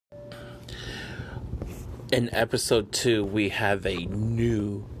In episode 2, we have a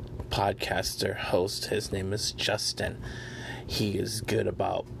new podcaster host. His name is Justin. He is good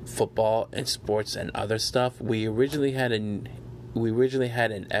about football and sports and other stuff. We originally had an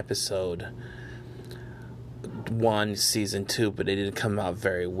episode 1, season 2, but it didn't come out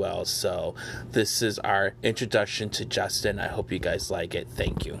very well. So this is our introduction to Justin. I hope you guys like it.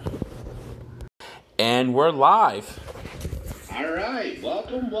 Thank you. And we're live. All right,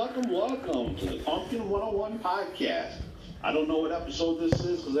 welcome to the Pumpkin 101 podcast. I don't know what episode this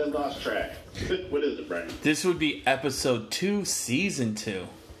is because I lost track. What is it, Brian? This would be episode 2, season 2.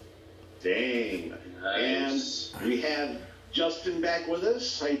 Dang. Nice. And we have Justin back with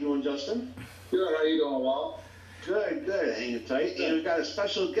us. How you doing, Justin? Good. How you doing, Walt? Good. Hanging tight. And we've got a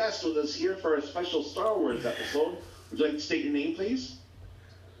special guest with us here for a special Star Wars episode. Would you like to state your name, please?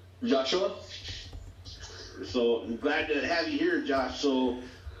 Joshua. So I'm glad to have you here, Josh. So,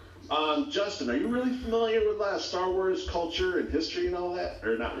 Justin, are you really familiar with Star Wars culture and history and all that,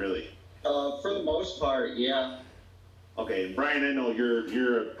 or not really? For the most part, yeah. Okay, Brian, I know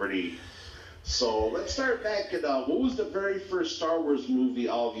you're pretty. So let's start back at what was the very first Star Wars movie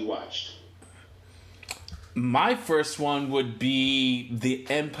all of you watched? My first one would be The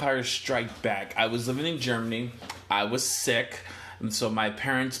Empire Strikes Back. I was living in Germany. I was sick. And so my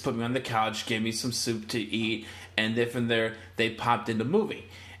parents put me on the couch, gave me some soup to eat, and then from there, they popped in the movie.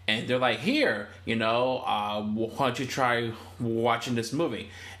 And they're like, here, why don't you try watching this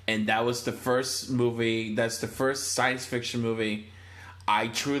movie? And that was the first movie, that's the first science fiction movie I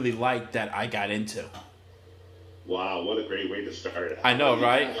truly liked that I got into. Wow, what a great way to start. I know,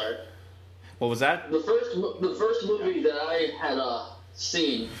 right? What was that? The first movie that I had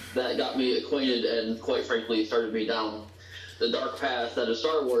seen that got me acquainted and, quite frankly, started me down the dark path that is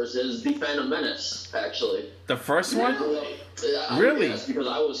Star Wars is The Phantom Menace, actually. The first one? Really? Yes, because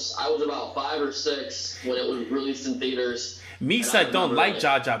I was about 5 or 6 when it was released in theaters. Misa don't like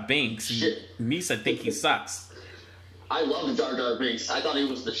Jar Jar Binks. Misa think he sucks. I loved Jar Jar Binks. I thought he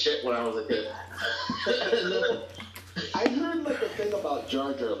was the shit when I was a kid. I heard a thing about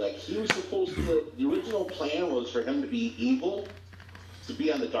Jar Jar, he was supposed to, the original plan was for him to be evil, to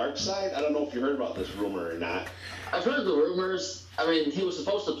be on the dark side. I don't know if you heard about this rumor or not. I've heard the rumors. I mean, he was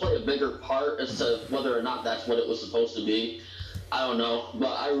supposed to play a bigger part as to whether or not that's what it was supposed to be. I don't know.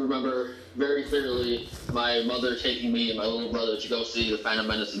 But I remember very clearly my mother taking me and my little brother to go see The Phantom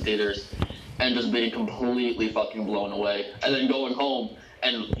Menace in theaters and just being completely fucking blown away. And then going home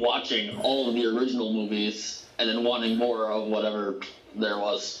and watching all of the original movies and then wanting more of whatever there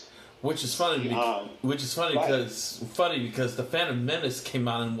was. Which is funny. Because The Phantom Menace came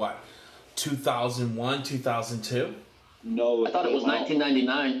out in what, 2001, 2002? No, I thought it was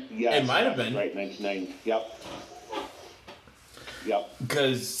 1999. Yeah, it might have been. Right, 1990. Yep.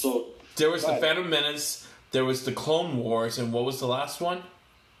 Because there was The Phantom Menace, there was the Clone Wars, and what was the last one?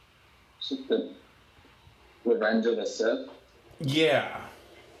 The Revenge of the Sith. Yeah.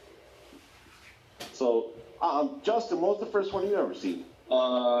 So, Justin, what was the first one you ever seen?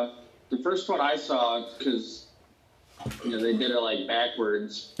 The first one I saw, because they did it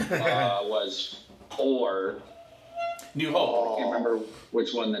backwards, was 4. New Hope. I can't remember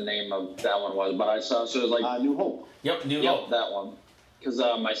which one the name of that one was, but I saw, so it was New Hope. Yep, New Hope. That one. Because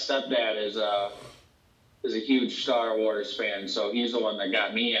my stepdad is a huge Star Wars fan, so he's the one that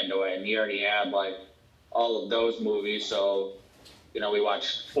got me into it, and he already had all of those movies, so we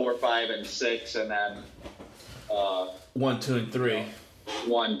watched 4, 5, and 6, and then 1, 2, and 3.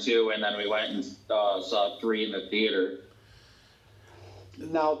 1, 2, and then we went and saw 3 in the theater.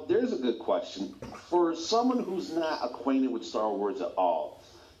 Now, there's a good question. For someone who's not acquainted with Star Wars at all,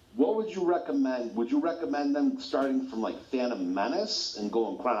 what would you recommend? Would you recommend them starting from Phantom Menace and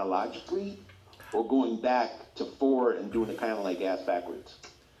going chronologically, or going back to 4 and doing it kind of ass backwards?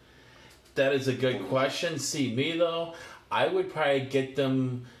 That is a good question. See, me though, I would probably get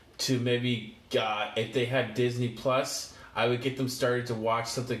them to maybe, if they had Disney Plus, I would get them started to watch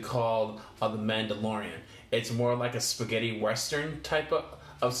something called The Mandalorian. It's more like a spaghetti western type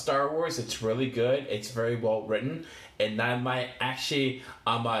of Star Wars. It's really good. It's very well written. And that might actually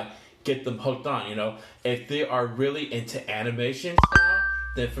get them hooked on, If they are really into animation style,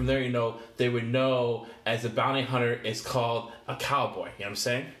 then from there, they would know as a bounty hunter is called a cowboy. You know what I'm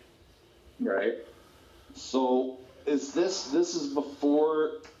saying? Right. So is this is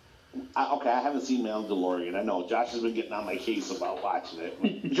before... Okay, I haven't seen Mandalorian. I know Josh has been getting on my case about watching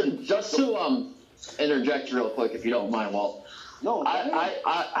it. Just to interject real quick, if you don't mind, Walt. No,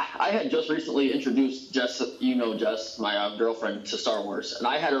 I had just recently introduced Jess, Jess, my girlfriend, to Star Wars, and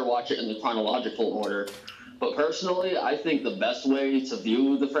I had her watch it in the chronological order But personally, I think the best way to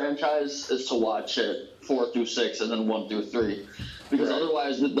view the franchise is to watch it 4 through 6 and then 1 through 3. Because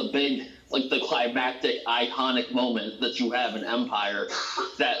otherwise, the big, like, the climactic, iconic moment that you have in Empire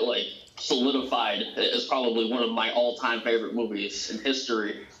that, like, solidified is probably one of my all-time favorite movies in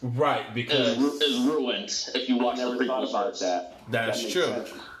history. Right, because is ruined if you watch the prequel about that. That's makes true.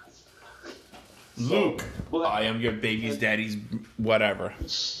 sense. Luke, Well, I am your baby's daddy's whatever.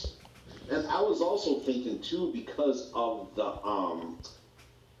 And I was also thinking too, because of the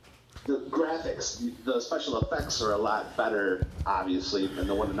graphics, the special effects are a lot better, obviously, than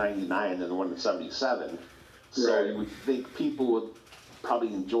the one in '99 than the one in '77. So Right. you would think people would probably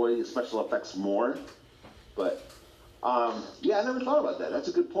enjoy the special effects more. But yeah, I never thought about that. That's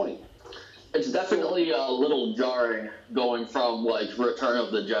a good point. It's definitely a little jarring going from, like, Return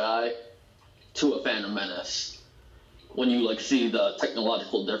of the Jedi to a Phantom Menace when you, like, see the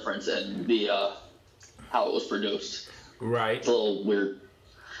technological difference and the how it was produced. Right. It's a little weird.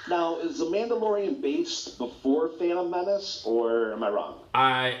 Now, is The Mandalorian based before Phantom Menace, or am I wrong?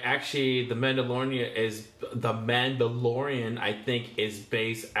 The Mandalorian, I think, is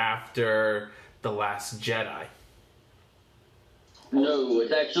based after The Last Jedi. No,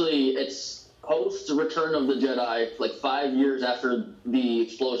 it's post Return of the Jedi, like 5 years after the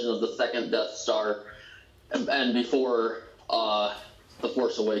explosion of the second Death Star, and before The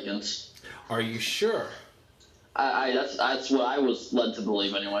Force Awakens. Are you sure? That's what I was led to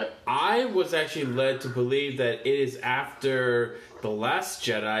believe anyway. I was actually led to believe that it is after The Last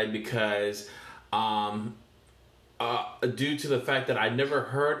Jedi because due to the fact that I never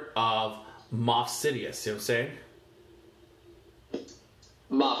heard of Moff Sidious, you know what I'm saying?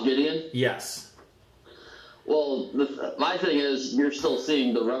 Moff Gideon? Yes. Well, my thing is, you're still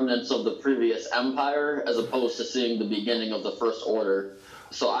seeing the remnants of the previous Empire as opposed to seeing the beginning of the First Order.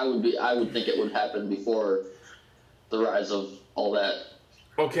 So I would think it would happen before the rise of all that.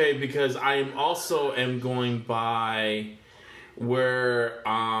 Okay, because I am also going by where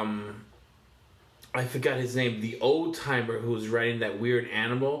I forgot his name, the old timer who was writing that weird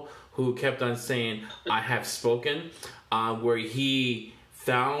animal who kept on saying "I have spoken," where he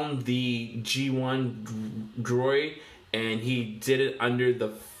found the G1 droid and he did it under the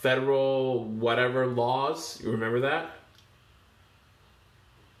federal whatever laws. You remember that?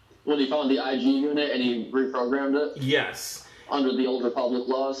 When he found the IG unit and he reprogrammed it? Yes. Under the Old Republic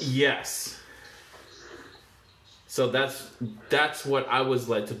laws? Yes. So that's what I was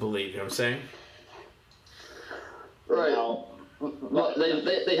led to believe, you know what I'm saying? Right. Now, Well,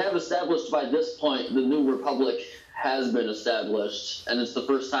 they have established by this point the New Republic has been established, and it's the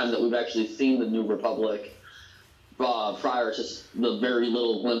first time that we've actually seen the New Republic prior to the very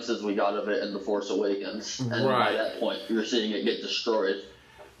little glimpses we got of it in The Force Awakens. And by Right. that point, you're seeing it get destroyed.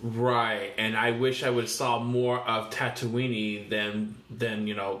 Right, and I wish I would have saw more of Tatooine than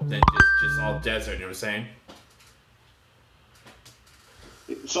just all desert, you know what I'm saying?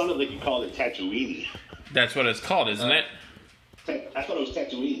 it sounded like you called it Tatooine. That's what it's called, isn't it? I thought it was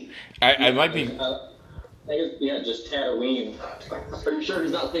Tatooine. I might be... I guess, yeah, just Tatooine. Are you sure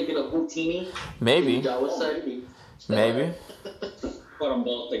he's not thinking of Houtini? Maybe. Jawa said? Maybe. Put them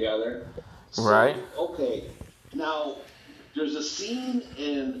both together. Right. Okay. Now, there's a scene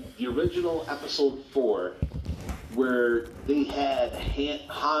in the original Episode 4 where they had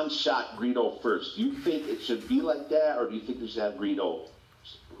Han shot Greedo first. Do you think it should be like that, or do you think they should have Greedo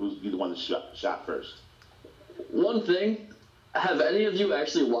who's be the one that shot first? One thing, have any of you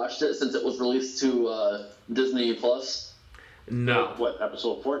actually watched it since it was released to Disney Plus? No. What,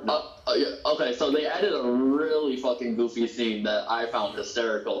 Episode 4? No. Yeah, okay, so they added a really fucking goofy scene that I found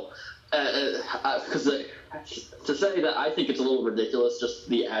hysterical. Because to say that I think it's a little ridiculous, just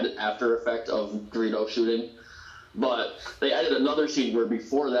the added after effect of Greedo shooting. But they added another scene where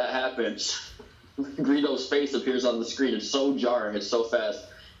before that happens, Greedo's face appears on the screen. It's so jarring, it's so fast.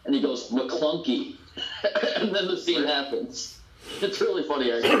 And he goes, McClunky. And then the scene happens. It's really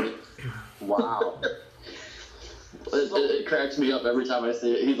funny, actually. Wow. It cracks me up every time I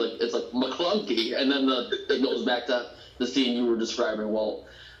see it. He's like, it's like McClunky, and then it goes back to the scene you were describing, Walt.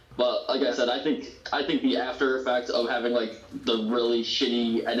 But like I said, I think the after effect of having like the really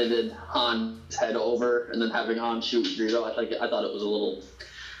shitty edited Han's head over and then having Han shoot Greedo, I thought it was a little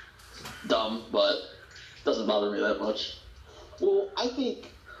dumb, but it doesn't bother me that much. Well, I think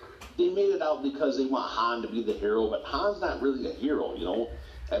they made it out because they want Han to be the hero, but Han's not really a hero, you know?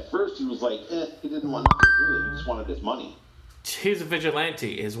 At first he was like, he didn't want nothing to do with it. He just wanted his money. He's a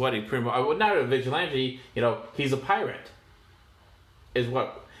vigilante, is what he pretty much... Well, not a vigilante, he's a pirate. Is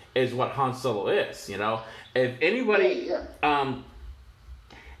what Han Solo is, If anybody... Yeah.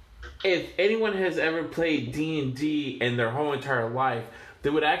 if anyone has ever played D&D in their whole entire life, they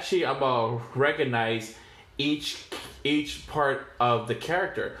would actually recognize each part of the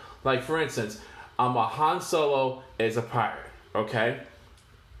character. Like, for instance, Han Solo is a pirate, okay?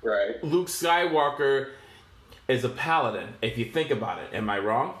 Right. Luke Skywalker is a paladin, if you think about it. Am I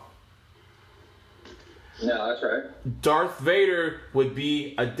wrong? No, that's right. Darth Vader would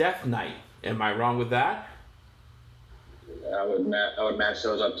be a Death Knight. Am I wrong with that? I would match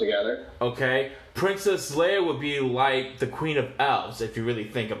those up together. Okay. Princess Leia would be like the Queen of Elves, if you really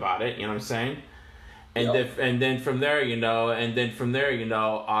think about it. You know what I'm saying? And Yep. then from there, you got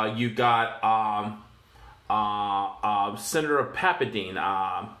Senator Palpatine.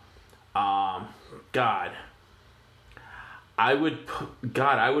 I would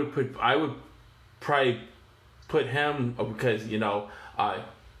probably put him because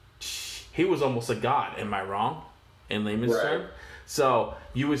he was almost a god. Am I wrong? In layman's Right. term. So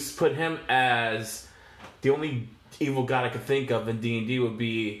you would put him as the only evil god I could think of in D&D would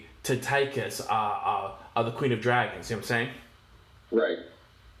be Tychus, the Queen of Dragons. You know what I'm saying? Right.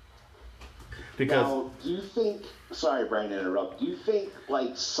 Because Now, do you think? Sorry, Brian, to interrupt. Do you think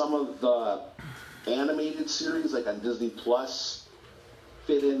like some of the animated series, like on Disney Plus,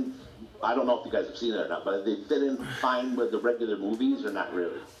 fit in? I don't know if you guys have seen it or not, but they fit in fine with the regular movies or not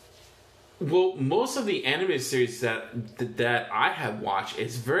really? well, most of the animated series that I have watched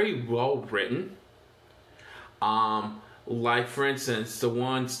is very well written. Like for instance, the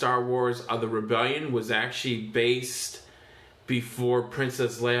one Star Wars: The Rebellion was actually based before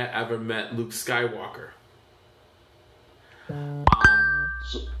Princess Leia ever met Luke Skywalker.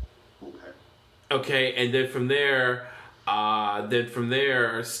 So, okay. Okay, and then from there,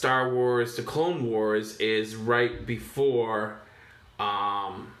 Star Wars: The Clone Wars is right before.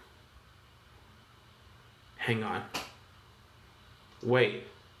 Hang on. Wait.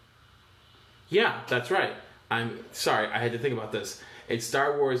 Yeah, that's right. I'm sorry, I had to think about this. It's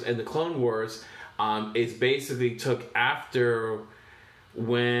Star Wars and the Clone Wars. It's basically took after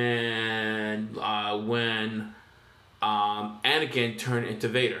when Anakin turned into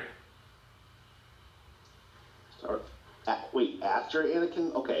Vader. Wait, after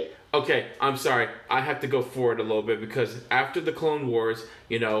Anakin? Okay. Okay, I'm sorry. I have to go forward a little bit because after the Clone Wars,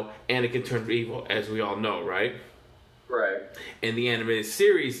 Anakin turned evil, as we all know, right? Right. In the animated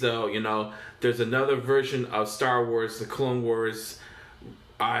series, though, there's another version of Star Wars, the Clone Wars.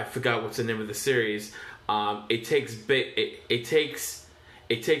 I forgot what's the name of the series. It takes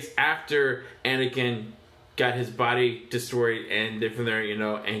after Anakin got his body destroyed, and then from there,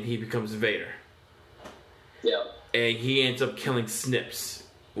 and he becomes Vader. Yeah. And he ends up killing Snips,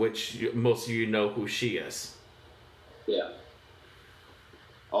 which most of you know who she is. Yeah.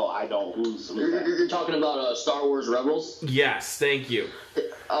 Oh, I don't. Who's that? You're talking about Star Wars Rebels? Yes, thank you.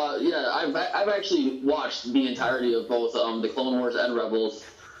 Yeah, I've actually watched the entirety of both the Clone Wars and Rebels.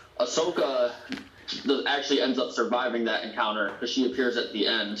 Ahsoka actually ends up surviving that encounter because she appears at the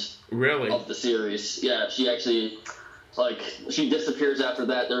end Really? of the series. Yeah, she actually she disappears after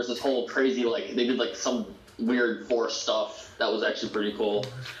that. There's this whole crazy they did some weird Force stuff that was actually pretty cool,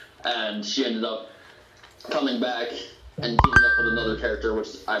 and she ended up coming back and teaming up with another character,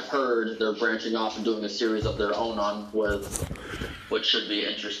 which I've heard they're branching off and doing a series of their own on with, which should be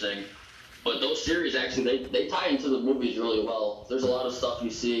interesting. But those series actually they tie into the movies really well. There's a lot of stuff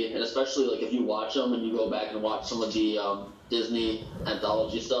you see, and especially if you watch them and you go back and watch some of the Disney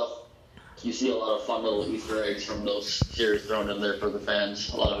anthology stuff, you see a lot of fun little Easter eggs from those series thrown in there for the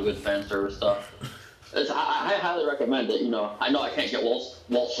fans. A lot of good fan service stuff. I highly recommend it. I know I can't get Walt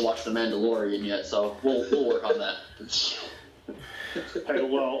to watch The Mandalorian yet, so we'll work on that. Hey,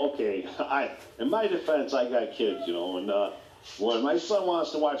 well, okay. In my defense, I got kids, and when my son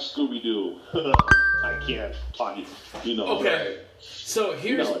wants to watch Scooby Doo, I can't talk. Okay. So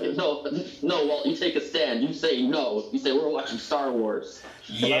here's No, Walt, you take a stand. You say no. You say we're watching Star Wars.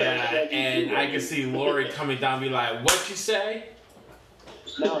 yeah, and I can see Lori coming down and be like, "What you say?"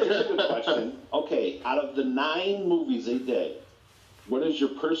 Now, here's a good question. Okay, out of the 9 movies they did, what is your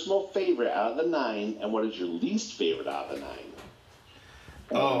personal favorite out of the 9, and what is your least favorite out of the 9?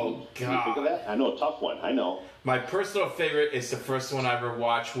 Oh Can you think of God! that? I know, a tough one. I know. My personal favorite is the first one I ever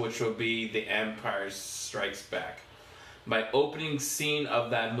watched, which will be The Empire Strikes Back. My opening scene of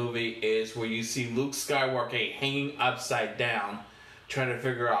that movie is where you see Luke Skywalker hanging upside down, trying to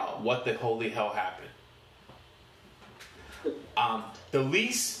figure out what the holy hell happened. The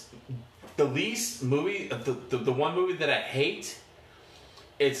least movie, the one movie that I hate,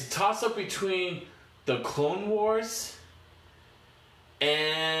 it's a toss up between the Clone Wars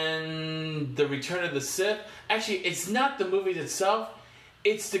and the Return of the Sith. Actually, it's not the movies itself.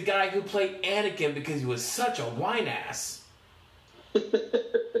 It's the guy who played Anakin because he was such a whine ass.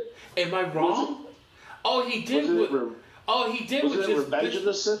 Am I wrong? Oh, he did. He did. Was it Revenge of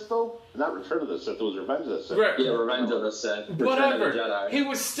the Sith though? Not Return of the Sith. It was Revenge of the Sith. Right. Yeah, Revenge of the Sith. Whatever. Return of the Jedi. He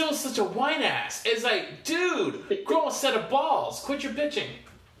was still such a whine ass. It's like, dude, grow a set of balls. Quit your bitching.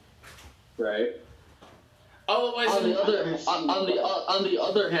 Right. Otherwise, On the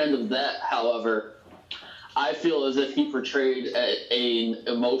other hand of that, however, I feel as if he portrayed an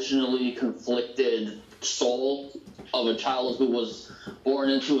emotionally conflicted soul of a child who was born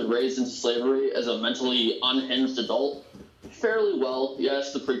into and raised into slavery as a mentally unhinged adult fairly well.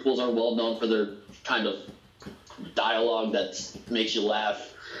 Yes, the prequels are well known for their kind of dialogue that makes you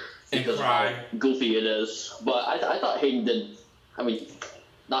laugh because of how goofy it is. But I thought Hayden did, I mean,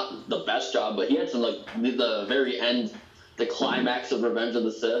 not the best job, but he had some, like, the very end, the climax of Revenge of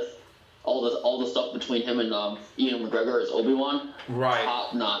the Sith, all the stuff between him and Ian McGregor as Obi-Wan, right,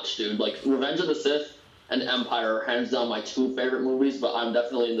 top notch, dude. Like, Revenge of the Sith and Empire are hands down my two favorite movies, but I'm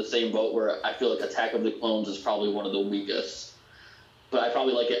definitely in the same boat where I feel like Attack of the Clones is probably one of the weakest. But I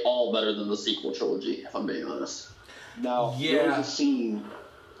probably like it all better than the sequel trilogy, if I'm being honest. Now, there was a scene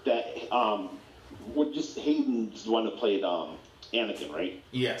that Hayden's the one that played Anakin, right?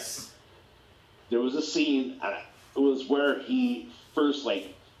 Yes. There was a scene, and it was where he first,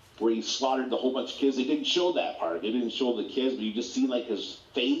 like, where he slaughtered the whole bunch of kids. They didn't show that part. They didn't show the kids, but you just see, like, his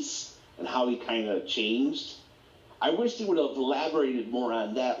face and how he kind of changed. I wish they would have elaborated more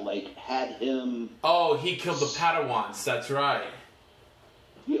on that, like, had him... Oh, he killed the Padawans, that's right.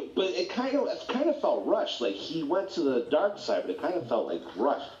 Yeah, but it kind of felt rushed. Like, he went to the dark side, but it kind of felt, like,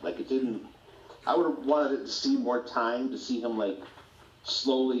 rushed. Like, it didn't... I would have wanted it to see more time to see him, like,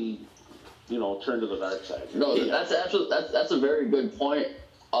 slowly, turn to the dark side. No, that's a very good point.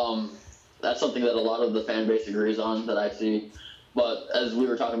 That's something that a lot of the fan base agrees on that I see. But as we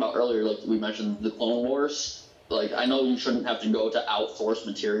were talking about earlier, like we mentioned the Clone Wars, like I know you shouldn't have to go to outsource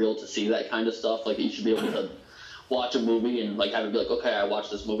material to see that kind of stuff. Like you should be able to watch a movie and like have it be like, okay, I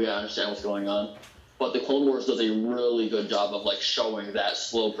watched this movie, I understand what's going on. But the Clone Wars does a really good job of like showing that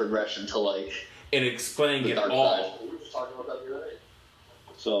slow progression to like and explaining the it dark all. side. We were just talking about that the other day.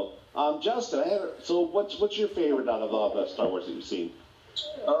 So, Justin, what's your favorite out of all the Star Wars that you've seen?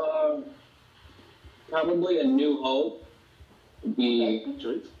 Probably A New Hope.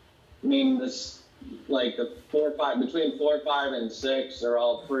 Good. I mean, this like the between 4, 5, and 6 are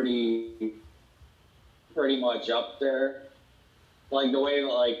all pretty much up there. Like the way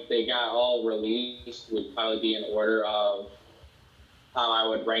like they got all released would probably be in order of how I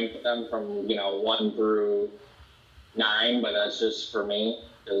would rank them from 1 through 9, but that's just for me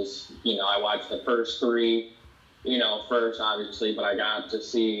because I watched the first 3 first obviously, but I got to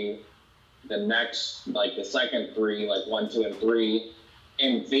see the next, like the second 3, like 1, 2, and 3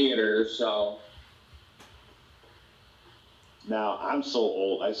 in theaters, so. Now, I'm so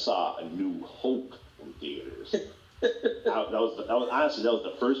old, I saw A New Hope in theaters. that was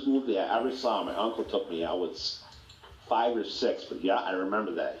the first movie I ever saw. My uncle took me. I was 5 or 6, but yeah, I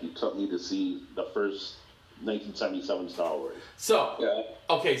remember that. He took me to see the first 1977 Star Wars. So,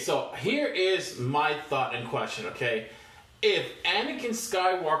 okay, so here is my thought and question, okay? If Anakin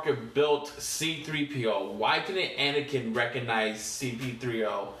Skywalker built C-3PO, why didn't Anakin recognize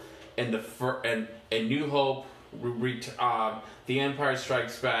C-3PO in New Hope, The Empire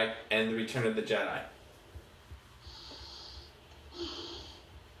Strikes Back, and The Return of the Jedi?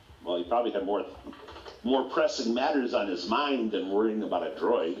 Well, he probably had more pressing matters on his mind than worrying about a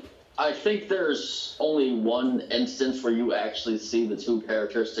droid. I think there's only one instance where you actually see the two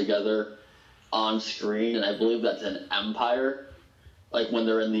characters together on screen, and I believe that's in Empire. Like when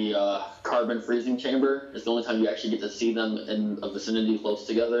they're in the carbon freezing chamber, it's the only time you actually get to see them in a vicinity close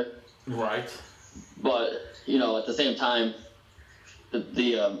together. Right. But at the same time,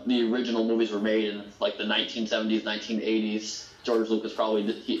 the original movies were made in like the 1970s, 1980s. George Lucas probably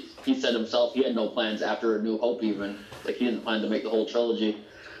he said himself he had no plans after A New Hope even. Like he didn't plan to make the whole trilogy.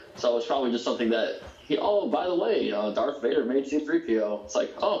 So it's probably just something that by the way, Darth Vader made C-3PO. It's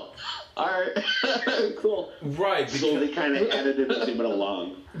like, oh, all right, cool. Right. So they kind of edited it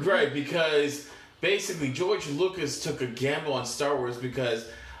along. Right, because basically George Lucas took a gamble on Star Wars because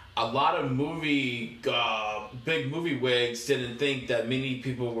a lot of big movie wigs didn't think that many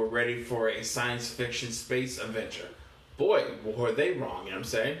people were ready for a science fiction space adventure. Boy, were they wrong, you know what I'm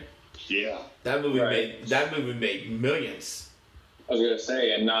saying? Yeah. That movie made millions. I was gonna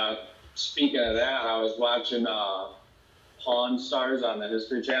say, and speaking of that, I was watching Pawn Stars on the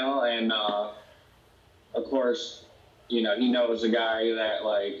History Channel, and of course, he knows a guy that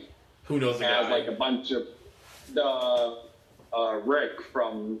like who knows the has guy? like a bunch of Rick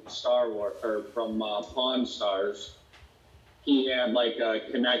from Star Wars or from Pawn Stars. He had like a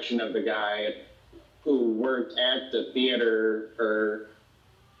connection of the guy who worked at the theater or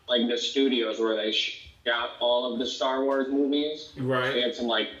like the studios where they shot all of the Star Wars movies. Right. He had some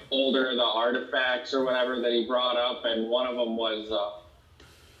like older the artifacts or whatever that he brought up, and one of them was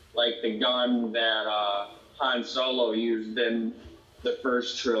like the gun that Han Solo used in the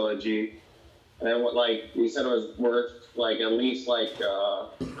first trilogy. And then like he said it was worth like at least like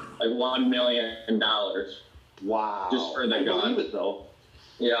 $1 million Wow. just for the I gun. believe it though.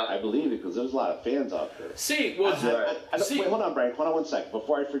 Yeah. I believe it because there's a lot of fans out there. See, well, see, Wait, hold on, Brian. Hold on 1 second.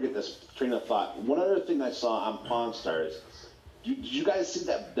 Before I forget this train of thought, one other thing I saw on Pawn Stars. Did you guys see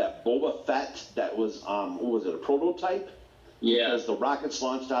that Boba Fett that was what was it, a prototype? Yeah. Because the rockets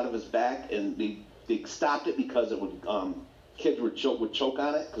launched out of his back and they stopped it because it would kids would choke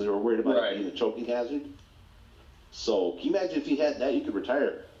on it because they were worried about it being a choking hazard. So can you imagine if you had that, you could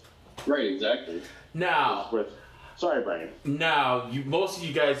retire. Right. Exactly. now, Sorry, Brian. Now, most of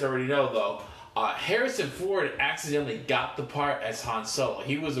you guys already know, though, Harrison Ford accidentally got the part as Han Solo.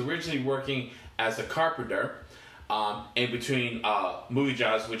 He was originally working as a carpenter in between movie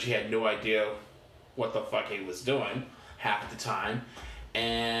jobs, which he had no idea what the fuck he was doing half the time.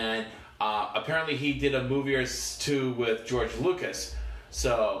 And apparently he did a movie or two with George Lucas.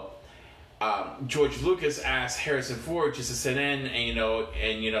 So George Lucas asked Harrison Ford just to sit in and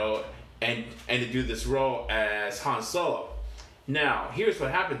to do this role as Han Solo. Now, here's what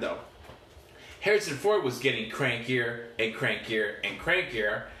happened though. Harrison Ford was getting crankier and crankier and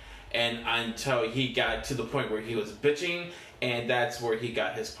crankier, and until he got to the point where he was bitching, and that's where he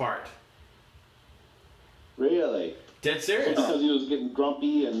got his part. Really? Dead serious. Because he was getting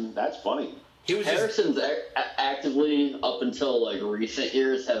grumpy, and that's funny. He was Harrison's actively, up until like recent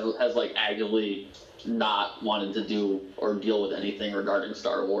years, has like actively not wanted to do or deal with anything regarding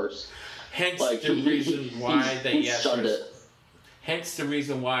Star Wars. Hence Like, the reason why he shunned it. Hence the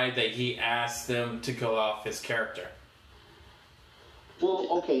reason why that he asked them to kill off his character. Well,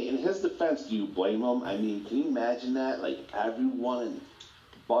 okay, in his defense, do you blame him? I mean, can you imagine that? Like, everyone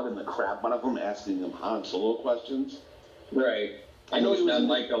bugging the crap out of him, asking him Han Solo questions? Right. I And know he's he was done in-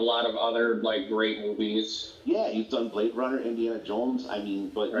 like a lot of other like great movies. Yeah, he's done Blade Runner, Indiana Jones. I mean,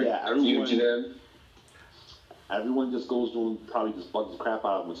 but Right. yeah, Fugitive. everyone just goes to him, probably just bugs the crap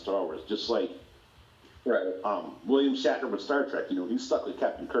out of him with Star Wars. Just like Right. William Shatner with Star Trek. You know, he's stuck with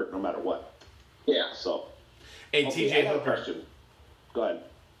Captain Kirk no matter what. Yeah. So, And okay, T.J. I got a Hooker. question. Go ahead.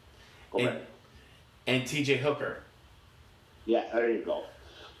 Go And, ahead. and T.J. Hooker. Yeah, there you go.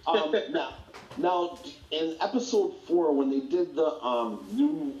 Now, in episode 4, when they did the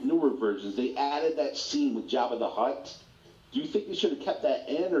newer versions, they added that scene with Jabba the Hutt. Do you think they should have kept that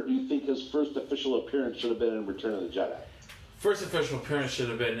in, or do you think his first official appearance should have been in Return of the Jedi? First official appearance should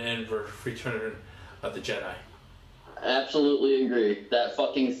have been in Return of the Jedi. Absolutely agree. That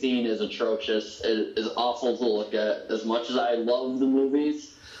fucking scene is atrocious. It is awful to look at. As much as I love the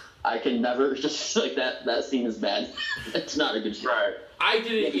movies, I can never just like that. That scene is bad. It's not a good scene. Right. I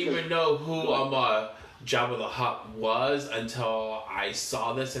didn't even know who Jabba the Hutt was until I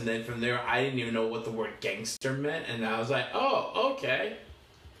saw this, and then from there, I didn't even know what the word gangster meant, and I was like, oh, okay.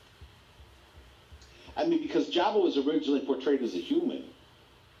 I mean, because Jabba was originally portrayed as a human,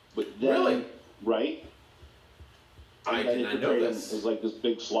 but then, Really? right? I And then did they not know portrayed him this. as like this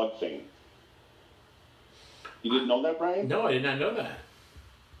big slug thing. You didn't know that, Brian? No, I did not know that.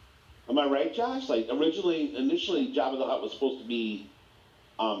 Am I right, Josh? Like initially, Jabba the Hutt was supposed to be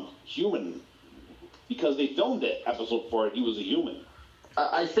human because they filmed it. Episode 4, he was a human.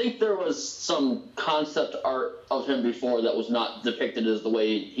 I think there was some concept art of him before that was not depicted as the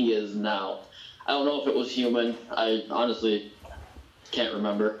way he is now. I don't know if it was human. I honestly can't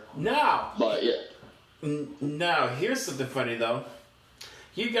remember. Now, But yeah. now, here's something funny, though.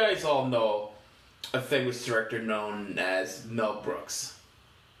 You guys all know a famous director known as Mel Brooks.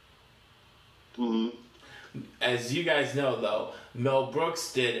 Mm-hmm. As you guys know, though, Mel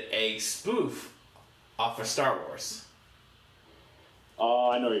Brooks did a spoof off of Star Wars.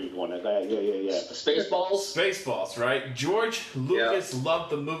 Oh, I know where you're going. Yeah. Spaceballs? Spaceballs, right? George Lucas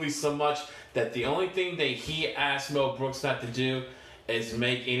loved the movie so much that the only thing that he asked Mel Brooks not to do is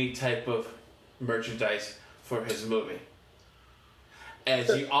make any type of merchandise for his movie. As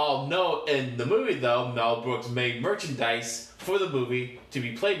you all know, in the movie, though, Mel Brooks made merchandise for the movie to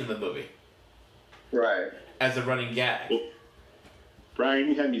be played in the movie Right. as a running gag. Well, Brian,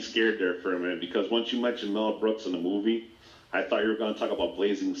 you had me scared there for a minute because once you mentioned Mel Brooks in the movie, I thought you were going to talk about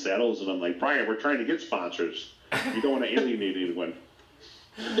Blazing Saddles, and I'm like, Brian, we're trying to get sponsors. You don't want to alienate anyone.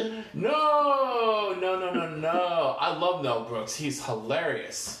 No. I love Mel Brooks. He's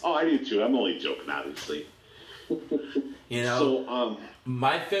hilarious. Oh, I do too. I'm only joking, obviously. You know, So,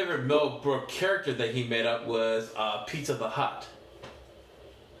 my favorite Mel Brooks character that he made up was Pizza the Hut.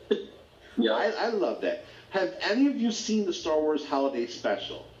 Yeah. I love that. Have any of you seen the Star Wars Holiday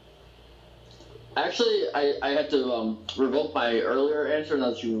Special? Actually, I had to revoke my earlier answer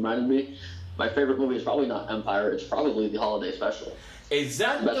now that you reminded me. My favorite movie is probably not Empire. It's probably the Holiday Special. Is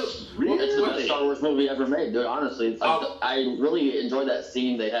that Best, It's the best Star Wars movie ever made, dude. Honestly, it's like I really enjoy that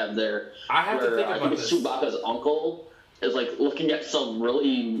scene they have there. I have to think about I think it's this. Chewbacca's uncle is like looking at some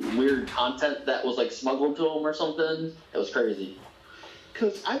really weird content that was like smuggled to him or something. It was crazy.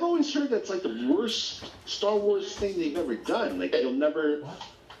 Because I've always heard that's like the worst Star Wars thing they've ever done. Like you'll never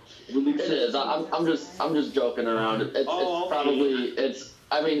release It is. I'm just joking around. It's okay. probably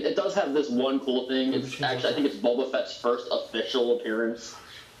I mean, it does have this one cool thing. It's actually I think it's Boba Fett's first official appearance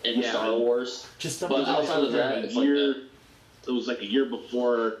in Star Wars. Just But outside of that, it's like it was like a year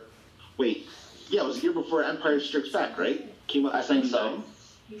before. Wait, yeah, it was a year before Empire Strikes Back, right? Came out. I think so.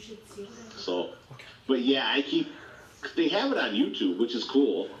 You should see that. So, but yeah, they have it on YouTube, which is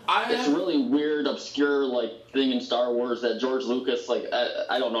cool. It's a really weird, obscure like thing in Star Wars that George Lucas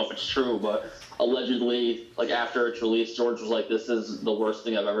I don't know if it's true, but allegedly after its release, George was like, "This is the worst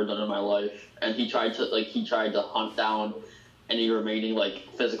thing I've ever done in my life," and he tried to hunt down any remaining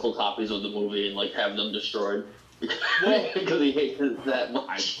physical copies of the movie and have them destroyed because he hated it that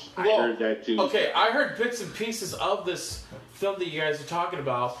much. I heard that too. Okay, I heard bits and pieces of this film that you guys are talking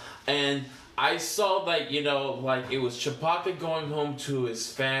about, and I saw it was Chewbacca going home to his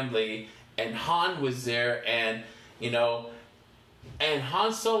family, and Han was there, and and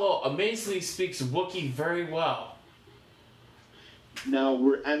Han Solo amazingly speaks Wookiee very well. Now,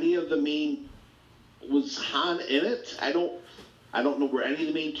 were any of the main was Han in it? I don't know. Were any of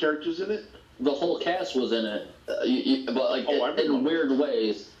the main characters in it? The whole cast was in it, but in weird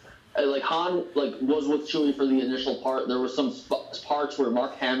ways. Han was with Chewie for the initial part. There was some parts where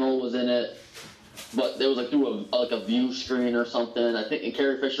Mark Hamill was in it, but it was through a view screen or something. I think and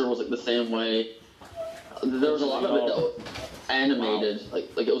Carrie Fisher was the same way. There was a lot of it that was animated, wow.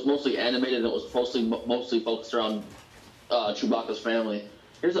 It was mostly animated and it was mostly focused around Chewbacca's family.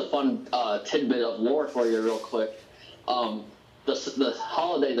 Here's a fun tidbit of lore for you, real quick. The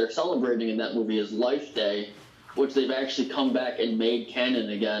holiday they're celebrating in that movie is Life Day, which they've actually come back and made canon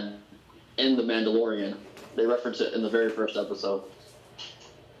again in The Mandalorian. They reference it in the very first episode.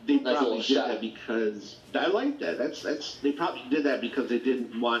 They probably did that because I like that. They probably did that because they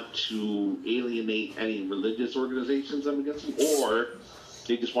didn't want to alienate any religious organizations, I'm guessing, or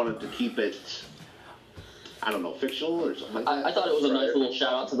they just wanted to keep it, I don't know, fictional or something like that. I thought it was a nice little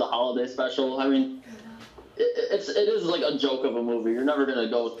shout out to the holiday special. I mean, it is a joke of a movie. You're never gonna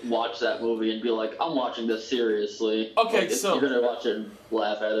go watch that movie and be like, I'm watching this seriously. Okay, so you're gonna watch it and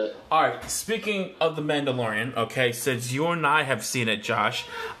laugh at it. All right. Speaking of The Mandalorian, okay, since you and I have seen it, Josh,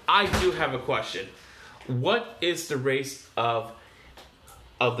 I do have a question. What is the race of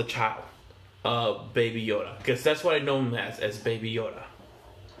the child, Baby Yoda? Because that's what I know him as Baby Yoda.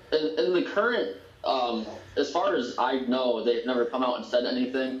 In the current, as far as I know, they've never come out and said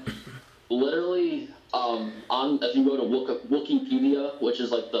anything. Literally. If you go to Wikipedia, which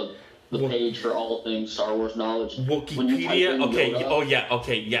is the page for all things Star Wars knowledge. Wikipedia? Okay. Yoda, oh yeah.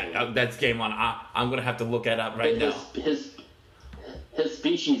 Okay. Yeah. That's game on. I'm gonna have to look that up right now. His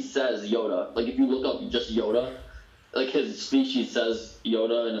species says Yoda. If you look up just Yoda, his species says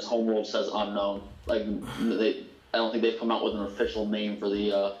Yoda and his homeworld says unknown. I don't think they've come out with an official name for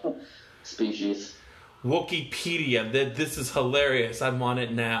the species. Wikipedia. This is hilarious. I'm on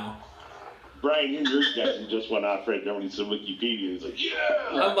it now. Brian, your guy just went off right there when he said Wikipedia. He's like, yeah!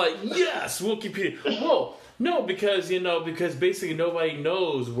 I'm like, yes, Wikipedia. Whoa. No, because basically nobody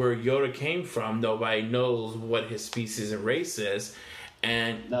knows where Yoda came from. Nobody knows what his species and race is.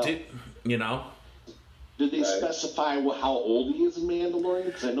 And, Did they specify how old he is in Mandalorian?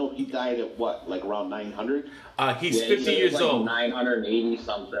 Because I know he died at around 900? He's 50 years old. 980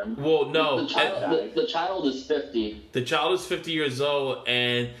 something. Well, no. The child is 50. The child is 50 years old,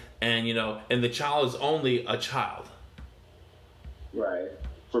 and the child is only a child. Right.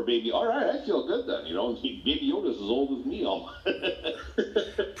 For Baby, all right, I feel good then. Baby Yoda's as old as me almost.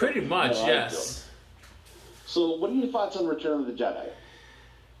 Pretty much, yes. So, what are your thoughts on Return of the Jedi?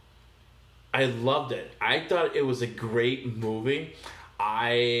 I loved it. I thought it was a great movie.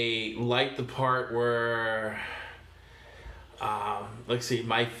 I liked the part where, let's see,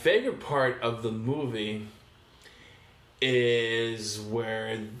 my favorite part of the movie is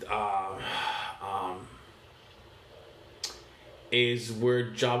where is where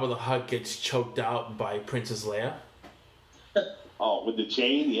Jabba the Hutt gets choked out by Princess Leia. Oh, with the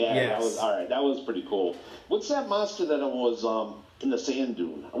chain? Yeah, Yes. that was all right. That was pretty cool. What's that monster that was in the sand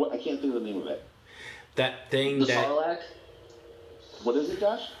dune? I can't think of the name of it. That thing The that Sarlacc? What is it,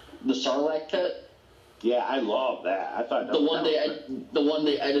 Josh? The Sarlacc pit? Yeah, I love that. I thought that The one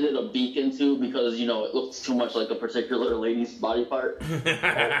they edited a beak into because, you know, it looks too much like a particular lady's body part.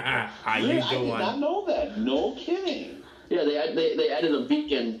 I Yeah, used I the did one. not know that. No kidding. Yeah, they added a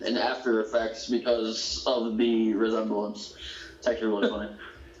beak in After Effects because of the resemblance. It's actually really funny.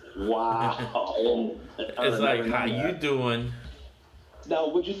 Wow. It's like, how you doing? Now,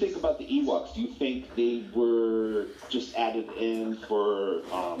 what do you think about the Ewoks? Do you think they were just added in for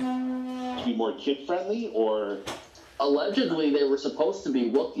to be more kid friendly, or Allegedly, they were supposed to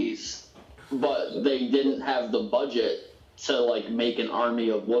be Wookiees, but they didn't have the budget to like make an army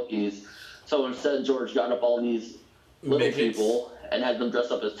of Wookiees. So instead, George got up all these little Midgets. people and had them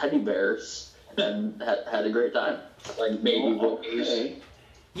dress up as teddy bears and had a great time. Like baby Oh, Wookiees. okay.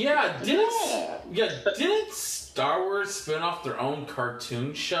 Yeah, didn't Star Wars spin off their own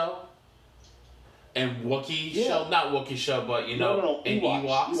cartoon show? And Wookiee Yeah. show? Not Wookiee show, but you know, No, and Ewoks.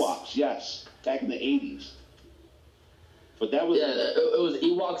 Ewoks. Ewoks, yes, back in the 80s. But that was Yeah, it was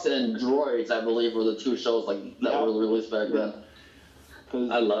Ewoks and Droids, I believe, were the two shows like that Yeah. were released back then. 'cause,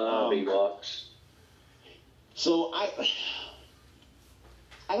 I love Ewoks. So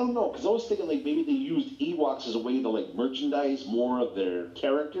I don't know, because I was thinking like maybe they used Ewoks as a way to like merchandise more of their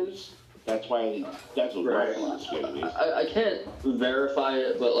characters. That's why that's what Right. my philosophy is. I can't verify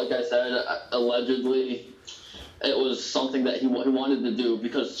it, but like I said, allegedly, it was something that he wanted to do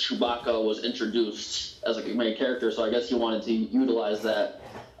because Chewbacca was introduced as a main character, so I guess he wanted to utilize that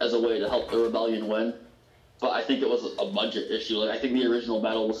as a way to help the rebellion win. But I think it was a budget issue. Like I think the original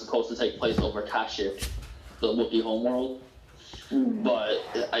battle was supposed to take place over Kashyyyk, the Wookiee homeworld. But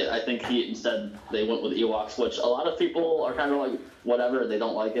I think they went with Ewoks, which a lot of people are kind of like, whatever, they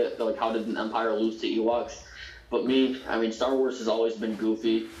don't like it. They're like, how did an empire lose to Ewoks? But me, I mean, Star Wars has always been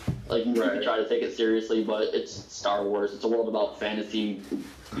goofy. Like, you can try to take it seriously, but it's Star Wars. It's a world about fantasy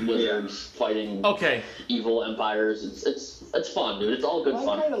wizards fighting Okay, evil empires. It's fun, dude. It's all good I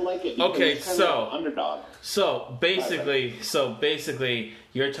fun. kind of like it. Because Okay, it's kind so- of an underdog. so basically,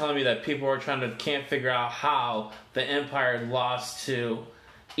 you're telling me that people are can't figure out how the Empire lost to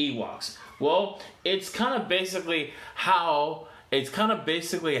Ewoks. Well, it's kind of basically how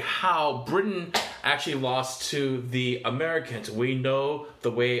Britain actually lost to the Americans. We know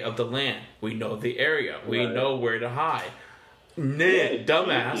the way of the land. We know the area. We Right. know where to hide. Good thinking,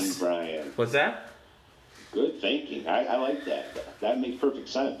 Dumbass. Brian. What's that? Good thinking. I like that. That makes perfect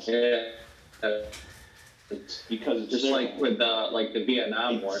sense. Yeah. Because it's Just their- like with the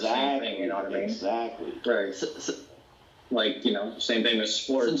Vietnam War, same thing, you know what I mean? Exactly. Right. S- Like, you know, same thing with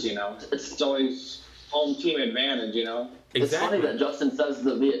sports, you know. It's always home team advantage, you know. It's funny that Justin says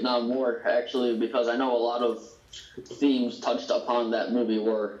the Vietnam War, actually, because I know a lot of themes touched upon that movie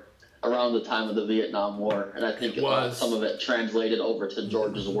were around the time of the Vietnam War, and I think It was. some of it translated over to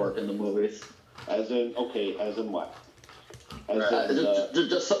George's work in the movies. As in what? As Right. in,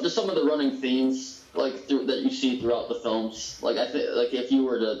 Just some of the running themes, like that you see throughout the films. Like I think, like if you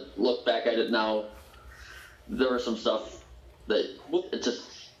were to look back at it now, there was some stuff that it just,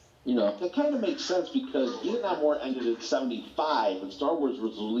 you know. that kind of makes sense because Vietnam War ended in 75 and Star Wars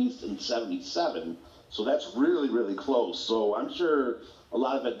was released in 77, so that's really, really close. So I'm sure a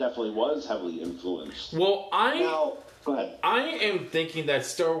lot of it definitely was heavily influenced. Well, Now, go ahead. I am thinking that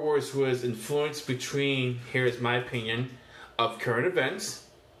Star Wars was influenced between, here is my opinion, of current events.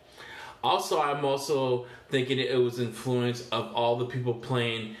 Also, I'm also thinking it was influence of all the people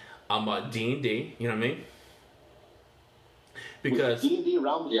playing D&D, you know what I mean? Because Was D&D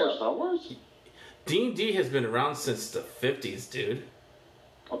around before Yeah. Star Wars? D&D has been around since the 50s, dude.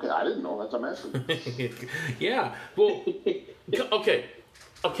 Okay, I didn't know. That's what I'm asking. Yeah, well, okay,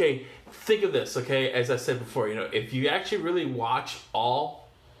 think of this, okay, as I said before, you know, if you actually really watch all,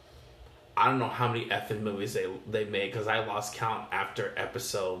 I don't know how many effing movies they made, because I lost count after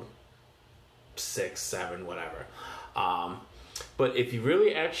episode 6, 7, whatever, but if you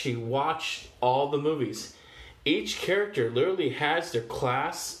really actually watch all the movies, each character literally has their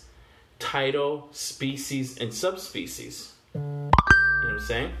class, title, species, and subspecies. You know what I'm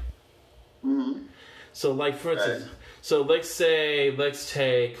saying? So, like, for instance, so let's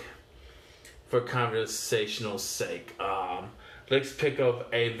take, for conversational sake, let's pick up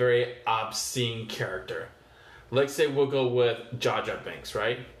a very obscene character. Let's say we'll go with Jar Jar Binks,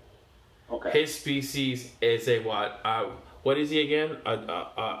 right? Okay. His species is a what? What is he again?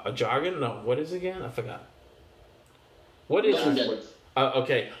 A jargon? No, what is he again? I forgot. What is Gundam.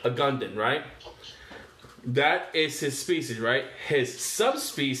 okay, a Gundam, right? That is his species, right? His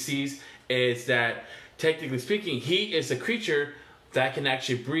subspecies is that, technically speaking, he is a creature that can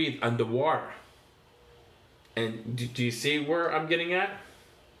actually breathe underwater. And do you see where I'm getting at?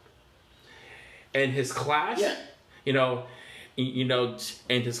 And his class, Yeah. you know,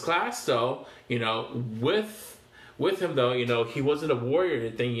 in his class though, with him though, he wasn't a warrior or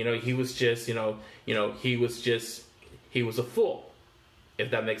anything. He was just, he was a fool,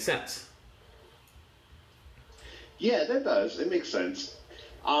 if that makes sense. Yeah, that does. It makes sense.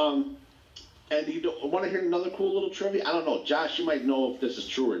 And you want to hear another cool little trivia? I don't know. Josh, you might know if this is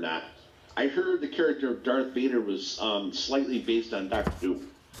true or not. I heard the character of Darth Vader was slightly based on Doctor Doom.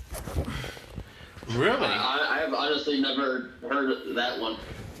 Really? I have honestly never heard that one.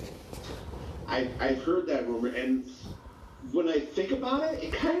 I've heard that rumor, and when I think about it,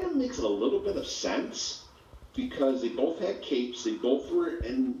 it kind of makes a little bit of sense because they both had capes. They both were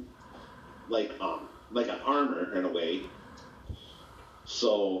in like an armor in a way.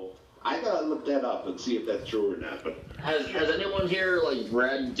 So I gotta look that up and see if that's true or not. But Has anyone here like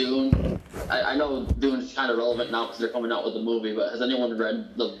read Dune? I know Dune's kind of relevant now because they're coming out with the movie, but has anyone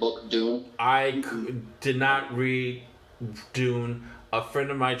read the book Dune? I did not read Dune. A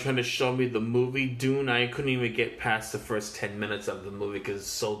friend of mine tried to show me the movie Dune. I couldn't even get past the first 10 minutes of the movie because it's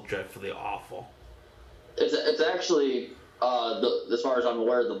so dreadfully awful. It's actually, as far as I'm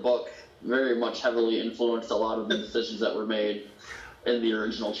aware, the book very much heavily influenced a lot of the decisions that were made in the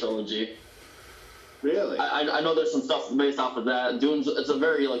original trilogy. really, I know there's some stuff based off of that. Dune's it's a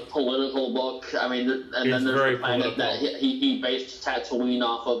very like political book. I mean, and It's then very there's the planet that political. he based Tatooine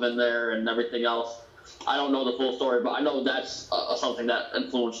off of in there and everything else. I don't know the full story, but I know that's something that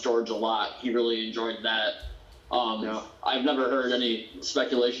influenced George a lot. He really enjoyed that. Yeah. I've never heard any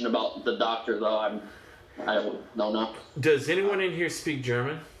speculation about the Doctor though. I don't know. Does anyone in here speak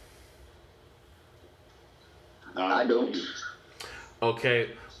German? I don't. Okay.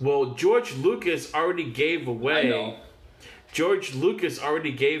 Well, George Lucas already gave I away. know. George Lucas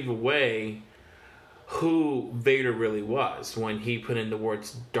already gave away who Vader really was when he put in the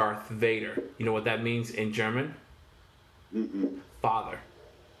words Darth Vader. You know what that means in German? Father.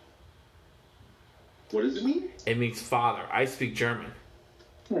 what does it mean? It means father. I speak German.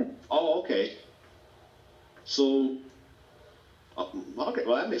 Oh, okay. So, okay.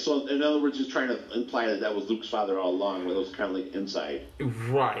 Well, that makes so. In other words, just trying to imply that was Luke's father all along, where it was kind of like inside.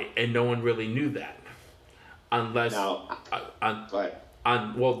 Right, and no one really knew that. Unless... Now, but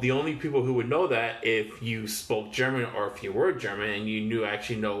well, the only people who would know that if you spoke German or if you were German and you knew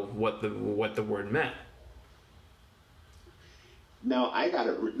actually know what the word meant. now I got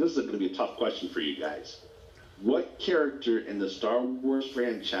it. This is going to be a tough question for you guys. What character in the Star Wars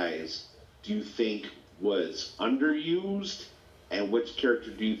franchise do you think was underused, and which character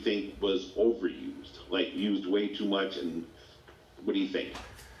do you think was overused, like used way too much? And what do you think?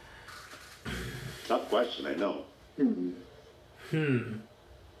 Tough question, I know.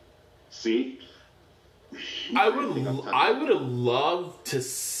 See, I would have loved to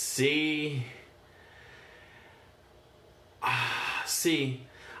see.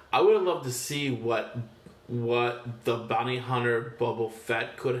 I would have loved to see what the bounty hunter Boba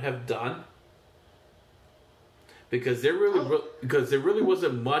Fett could have done, because there really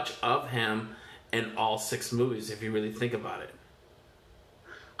wasn't much of him in all 6 movies if you really think about it.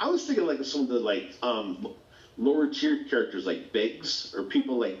 I was thinking like some of the lower tier characters like Biggs or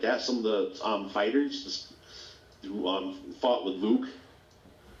people like that. Some of the fighters who fought with Luke,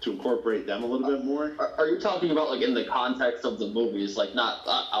 to incorporate them a little bit more. Are you talking about like in the context of the movies, like not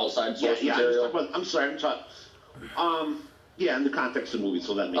outside source Yeah. material? I'm sorry. I'm talking. Yeah, in the context of movies,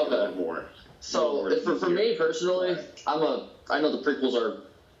 so that makes it a little more. So for me personally, I know the prequels are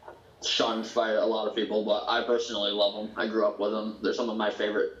shunned by a lot of people, but I personally love them. I grew up with them. They're some of my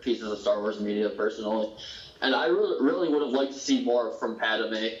favorite pieces of Star Wars media personally, and I really would have liked to see more from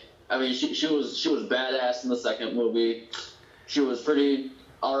Padme. I mean, she was badass in the second movie. She was pretty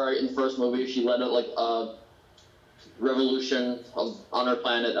alright in the first movie. She led a revolution on her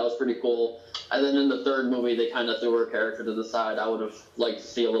planet. That was pretty cool. And then in the third movie, they kind of threw her character to the side. I would have liked to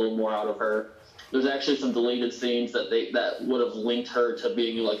see a little more out of her. There's actually some deleted scenes that would have linked her to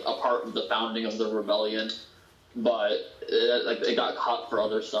being like a part of the founding of the rebellion, but it got cut for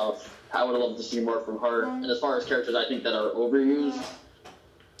other stuff. I would have loved to see more from her. And as far as characters, I think that are overused.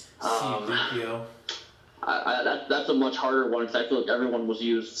 That's a much harder one because I feel like everyone was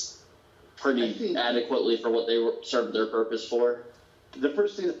used pretty adequately for what they served their purpose for. The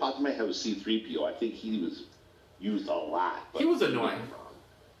first thing that popped in my head was C-3PO. I think he was used a lot. He was annoying.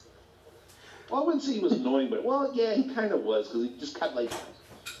 Well, I wouldn't say he was annoying, but yeah, he kind of was because he just kept like.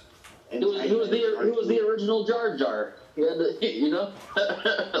 He was the original Jar Jar. He had the,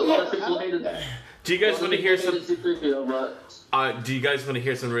 a lot of people hated that. Do you guys want to hear some? C-3PO, but Do you guys want to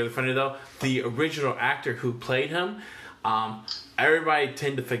hear something really funny though? The original actor who played him, everybody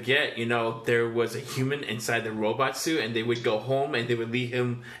tend to forget. There was a human inside the robot suit, and they would go home and they would leave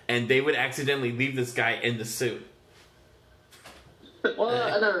him, and they would accidentally leave this guy in the suit. Well,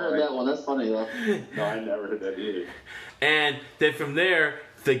 I never heard that one. That's funny though. No, I never heard that either. And then from there,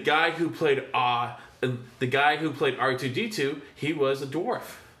 the guy who played R2D2, he was a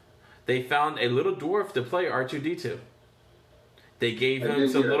dwarf. They found a little dwarf to play R2D2. They gave him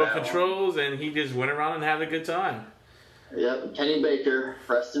some little controls, and he just went around and had a good time. Yep, Kenny Baker,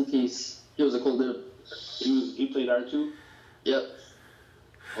 rest in peace. He was a cool dude. He played R2? Yep.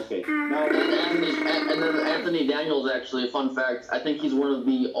 Okay. Now, and then Anthony Daniels, actually, a fun fact, I think he's one of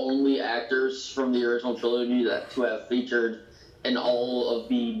the only actors from the original trilogy to have featured in all of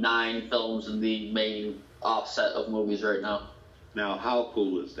the 9 films in the main offset of movies right now. Now, how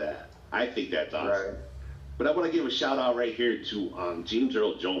cool is that? I think that's awesome. Right. But I want to give a shout out right here to James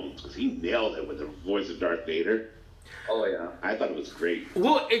Earl Jones because he nailed it with the voice of Darth Vader. Oh yeah, I thought it was great.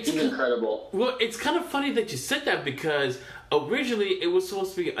 Well, he's incredible. Well, it's kind of funny that you said that because originally it was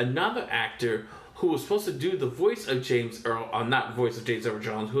supposed to be another actor who was supposed to do the voice of James Earl, not voice of James Earl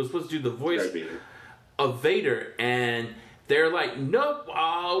Jones, who was supposed to do the voice of Vader, and they're like, nope,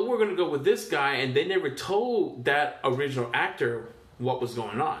 we're going to go with this guy, and they never told that original actor what was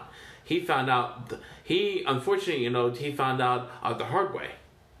going on. He found out, unfortunately, he found out the hard way.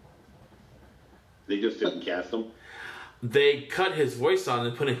 They just didn't cast him? They cut his voice on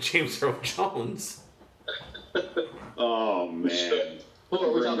and put in James Earl Jones. Oh, man. Who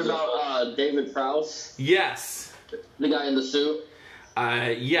are we talking about? David Prowse? Yes. The guy in the suit?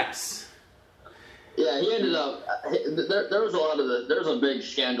 Yes. Yeah, he ended up. There was a big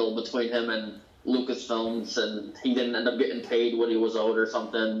scandal between him and Lucasfilms, and he didn't end up getting paid what he was owed or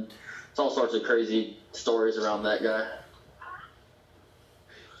something. It's all sorts of crazy stories around that guy.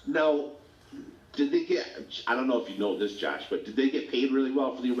 Now, did they get? I don't know if you know this, Josh, but did they get paid really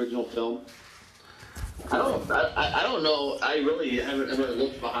well for the original film? I don't know. I really haven't ever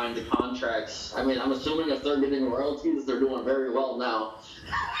looked behind the contracts. I mean, I'm assuming if they're getting royalties, they're doing very well now.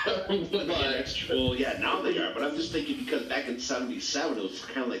 That's true. Well, yeah, now they are. But I'm just thinking because back in '77, it was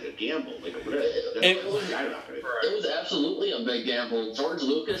kind of like a gamble, like a risk. It was absolutely a big gamble. George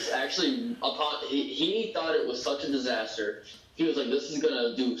Lucas actually, he thought it was such a disaster. He was like, this is going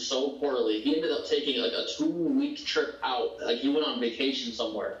to do so poorly. He ended up taking like a 2-week trip out. Like he went on vacation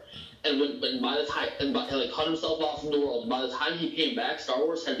somewhere. And when by the time, he cut himself off from the world. By the time he came back, Star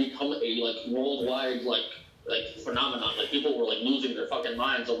Wars had become a worldwide phenomenon. Like people were losing their fucking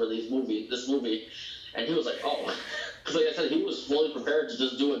minds over this movie. And he was like, oh, because like I said, he was fully prepared to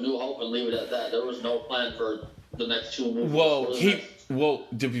just do A New Hope and leave it at that. There was no plan for the next 2 movies.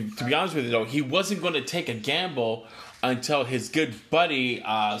 To be honest with you though, he wasn't going to take a gamble until his good buddy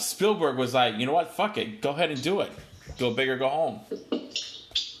Spielberg was like, you know what, fuck it, go ahead and do it. Go big or go home.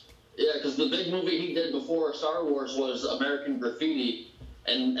 Yeah, because the big movie he did before Star Wars was American Graffiti,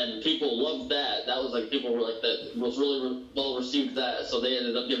 and people loved that. That was people were that was really well received that, so they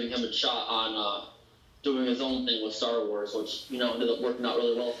ended up giving him a shot on doing his own thing with Star Wars, which ended up working out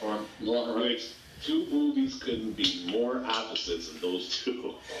really well for him in the long run. Right. 2 movies couldn't be more opposites than those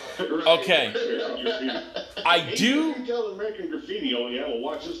 2. Okay. I do. You tell American Graffiti, oh yeah, well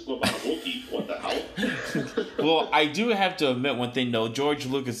watch this about a Wookiee. What the hell? Well, I do have to admit one thing though. George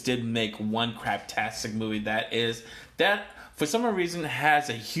Lucas did make one craptastic movie that for some reason has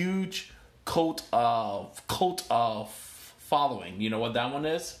a huge cult of following. You know what that one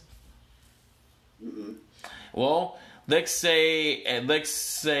is? Mm-hmm. Well, let's say it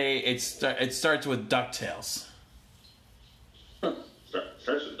starts with DuckTales.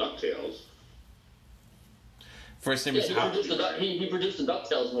 Starts with DuckTales. First name is Howard. He produced the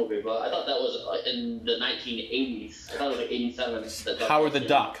DuckTales movie, but I thought that was in the 1980s. I thought it was 87. Howard the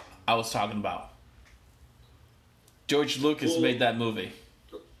Duck, I was talking about. George Lucas made that movie.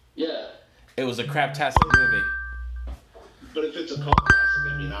 Yeah. It was a craptastic movie. But if it's a cult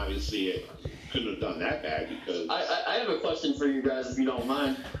classic, I mean, obviously it couldn't have done that bad because... I have a question for you guys, if you don't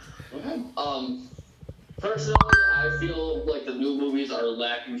mind. Go ahead. Personally, I feel like the new movies are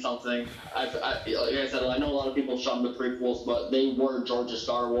lacking something. Like I said, I know a lot of people shun the prequels, but they were George's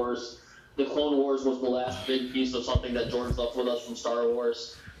Star Wars. The Clone Wars was the last big piece of something that George left with us from Star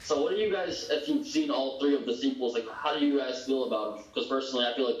Wars. So what do you guys, if you've seen all 3 of the sequels, how do you guys feel about them? Because personally,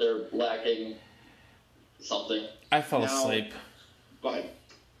 I feel like they're lacking something. I fell asleep. Go ahead.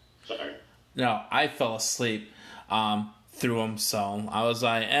 Sorry. No, I fell asleep through them, so I was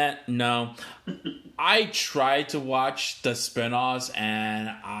like, no. I tried to watch the spin-offs, and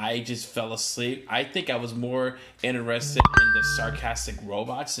I just fell asleep. I think I was more interested in the sarcastic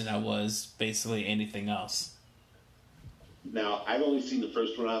robots than I was basically anything else. Now, I've only seen the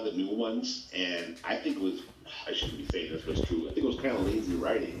first one out of the new ones, and I think it was, I shouldn't be saying this, but it's true. I think it was kind of lazy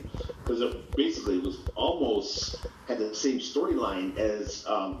writing, because it basically was almost had the same storyline as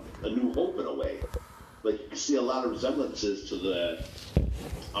A New Hope in a way. Like, you see a lot of resemblances to the...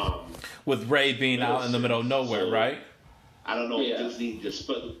 With Ray being out in the middle of nowhere, so, right? I don't know if Disney just...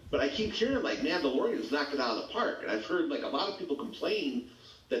 But I keep hearing, like, Mandalorian's knocking it out of the park, and I've heard, like, a lot of people complain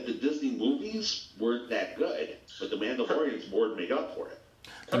that the Disney movies weren't that good, but the Mandalorian's more than made up for it.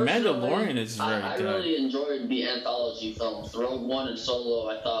 The Mandalorian is very I good. I really enjoyed the anthology films. Rogue One and Solo,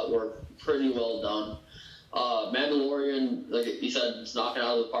 I thought, were pretty well done. Mandalorian, like you said, it's knocking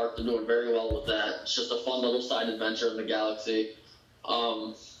out of the park. They're doing very well with that. It's just a fun little side adventure in the galaxy.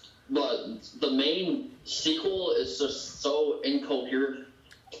 But the main sequel is just so incoherent.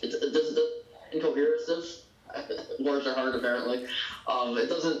 It's incoherent. Words are hard, apparently. It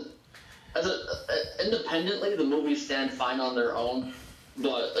doesn't. Independently, the movies stand fine on their own.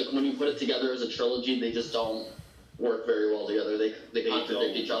 But like when you put it together as a trilogy, they just don't work very well together. They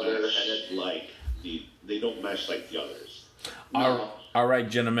contradict each other, and they don't mesh like the others. All right,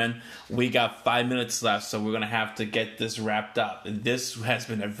 gentlemen, we got 5 minutes left, so we're gonna have to get this wrapped up. And this has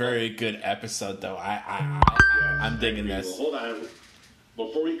been a very good episode, though. I'm digging this. Well, hold on,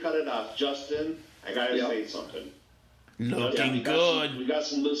 before we cut it off, Justin, I gotta say something. Looking good. We got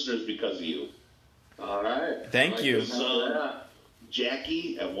some listeners because of you. all right. Thank you.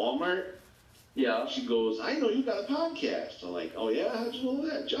 Jackie at Walmart. Yeah. She goes, I know you got a podcast. I'm like, oh yeah, how'd you know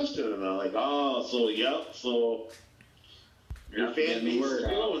that, Justin? And I'm like, oh, so your fan base is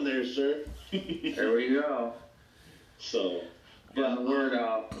going there, sir. There we go. So, Getting the word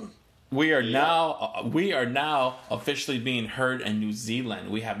out. We are now officially being heard in New Zealand.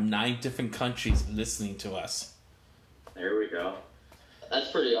 We have 9 different countries listening to us. There we go.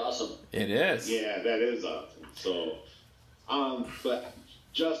 That's pretty awesome. It is. yeah, that is awesome. So, but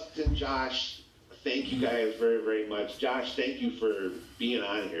Justin, Josh, thank you guys very, very much. Josh, thank you for being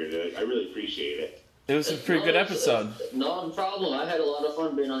on here today. I really appreciate it. It was a pretty good episode. No problem. I had a lot of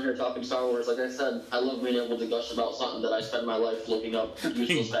fun being on here talking Star Wars. Like I said, I love being able to gush about something that I spend my life looking up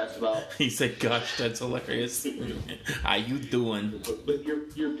useless facts about. He said, gosh, that's hilarious. How you doing? But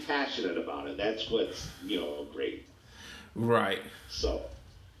you're passionate about it. That's what's, great. Right. So,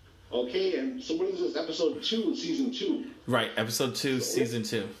 okay, and so what is this, episode 2 of season 2? Right, episode 2, season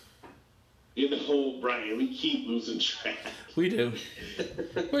 2. Brian, we keep losing track. We do.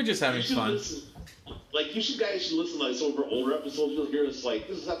 We're just having fun. You guys should listen to some of our older episodes. You'll hear us like,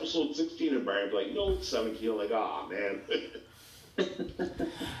 this is episode 16, and Brian will be like, no, it's 17. I'm like, oh, man.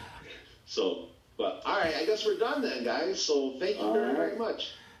 So, but, all right, I guess we're done then, guys. So, thank you very, very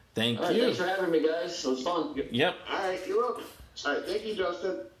much. Thank All right, you. thanks for having me, guys. It was fun. Yep. All right, you're welcome. All right, thank you,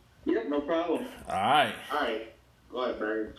 Justin. Yep, no problem. All right. All right, go ahead, Brian.